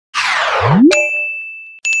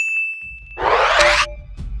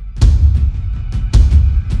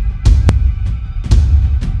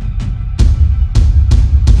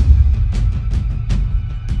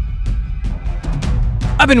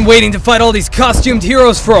been waiting to fight all these costumed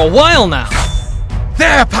heroes for a while now.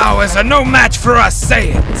 Their powers are no match for us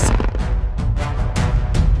Saiyans.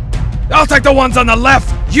 I'll take the ones on the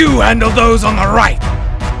left, you handle those on the right.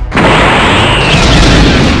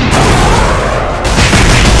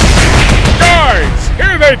 Guys,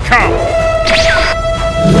 here they come!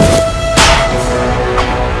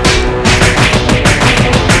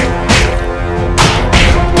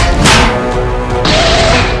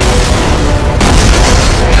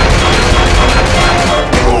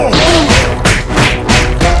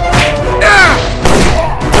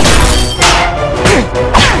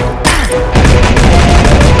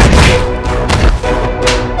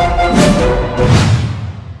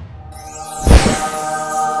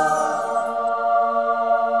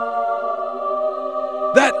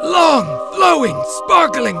 That long, flowing,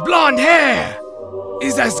 sparkling blonde hair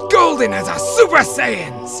is as golden as a Super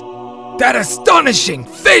Saiyan's. That astonishing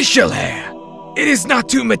facial hair. It is not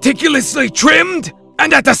too meticulously trimmed,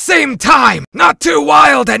 and at the same time, not too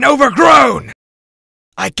wild and overgrown.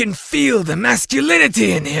 I can feel the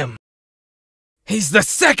masculinity in him. He's the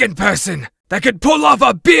second person that could pull off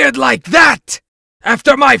a beard like that,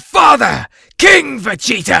 after my father, King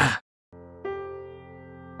Vegeta.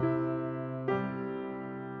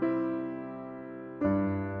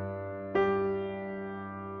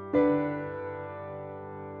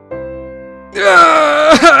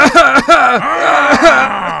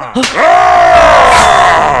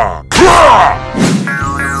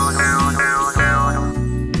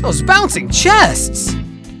 Those bouncing chests!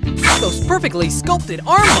 Those perfectly sculpted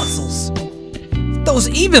arm muscles! Those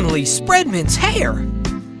evenly spread men's hair!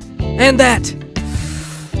 And that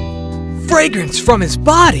fragrance from his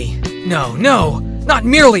body! No, not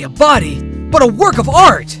merely a body, but a work of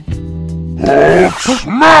art!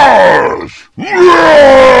 Smash!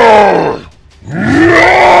 Yeah!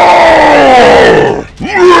 Yeah!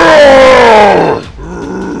 Yeah!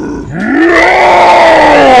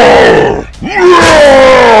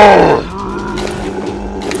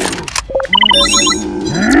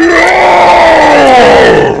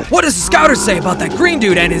 What does the scouter say about that green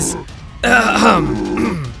dude and his...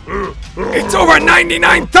 It's over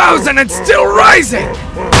 99,000 and still rising!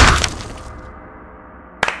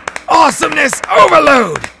 Awesomeness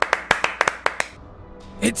overload!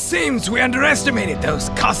 It seems we underestimated those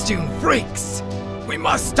costume freaks. We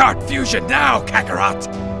must start fusion now, Kakarot.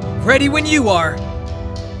 Ready when you are.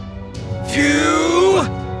 Fusion!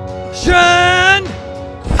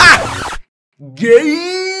 Ha!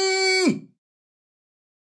 Gay!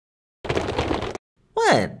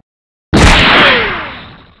 What?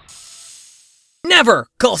 Never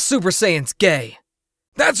call Super Saiyans gay.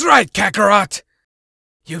 That's right, Kakarot.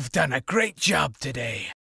 You've done a great job today.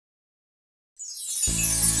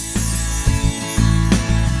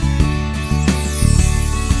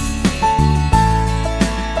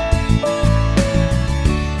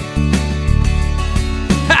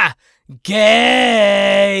 Ha!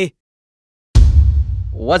 Gay!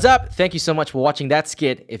 What's up? Thank you so much for watching that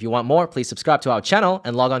skit. If you want more, please subscribe to our channel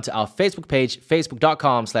and log on to our Facebook page,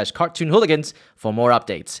 facebook.com/cartoonhooligans for more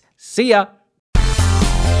updates. See ya!